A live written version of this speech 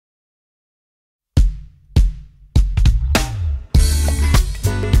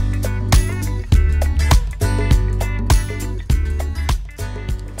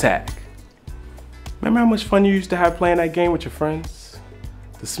Tag. Remember how much fun you used to have playing that game with your friends?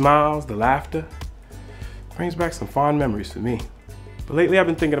 The smiles, the laughter. Brings back some fond memories for me. But lately I've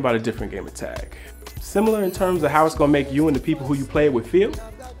been thinking about a different game of tag. Similar in terms of how it's gonna make you and the people who you play it with feel,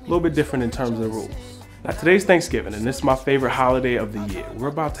 a little bit different in terms of the rules. Now today's Thanksgiving and this is my favorite holiday of the year. We're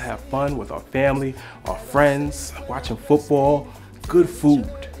about to have fun with our family, our friends, watching football, good food.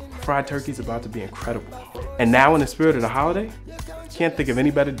 Fried turkey's about to be incredible. And now in the spirit of the holiday, can't think of any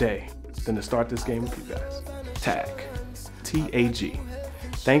better day than to start this game with you guys. Tag. T.A.G.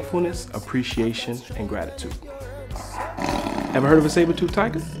 Thankfulness, appreciation, and gratitude. Ever heard of a saber-toothed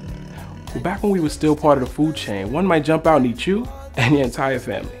tiger? Well, back when we were still part of the food chain, one might jump out and eat you and your entire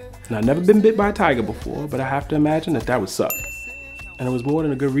family. Now, I've never been bit by a tiger before, but I have to imagine that would suck. And it was more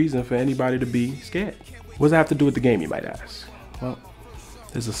than a good reason for anybody to be scared. What does that have to do with the game, you might ask? Well,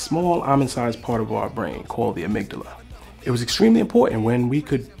 there's a small almond-sized part of our brain called the amygdala. It was extremely important when we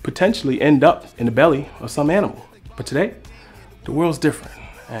could potentially end up in the belly of some animal. But today, the world's different,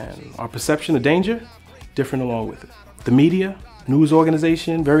 and our perception of danger, different along with it. The media, news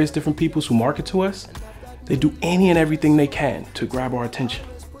organization, various different peoples who market to us, they do any and everything they can to grab our attention.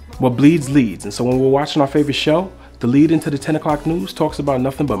 What bleeds leads, and so when we're watching our favorite show, the lead into the 10 o'clock news talks about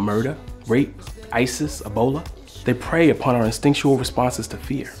nothing but murder, rape, ISIS, Ebola. They prey upon our instinctual responses to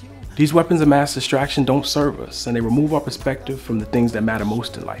fear. These weapons of mass distraction don't serve us, and they remove our perspective from the things that matter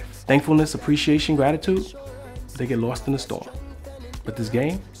most in life. Thankfulness, appreciation, gratitude, they get lost in the storm. But this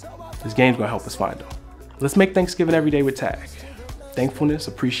game's gonna help us find them. Let's make Thanksgiving every day with tag. Thankfulness,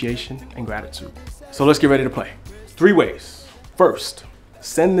 appreciation, and gratitude. So let's get ready to play. 3 ways. First,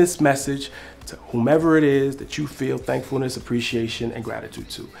 send this message to whomever it is that you feel thankfulness, appreciation, and gratitude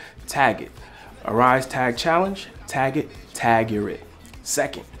to. Tag it. Arise Tag Challenge, tag it, tag you're it.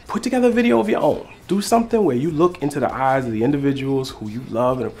 Second, put together a video of your own. Do something where you look into the eyes of the individuals who you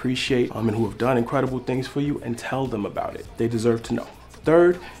love and appreciate and who have done incredible things for you and tell them about it. They deserve to know.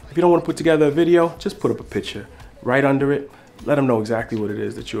 Third, if you don't want to put together a video, just put up a picture right under it. Let them know exactly what it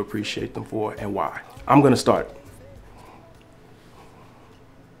is that you appreciate them for and why. I'm gonna start.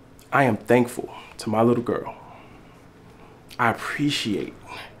 I am thankful to my little girl. I appreciate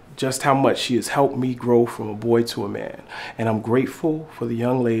just how much she has helped me grow from a boy to a man. And I'm grateful for the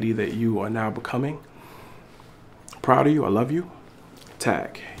young lady that you are now becoming. Proud of you, I love you.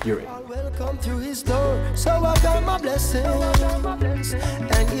 Tag, you're it. Welcome through his door, so I got my blessings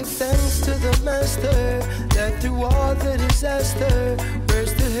and give thanks to the master that through all the disaster we're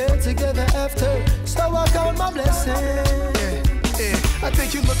still here together after, so I got my blessings. I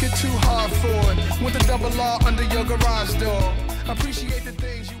think you're looking too hard for it with the double R under your garage door. Appreciate the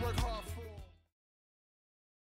things you work hard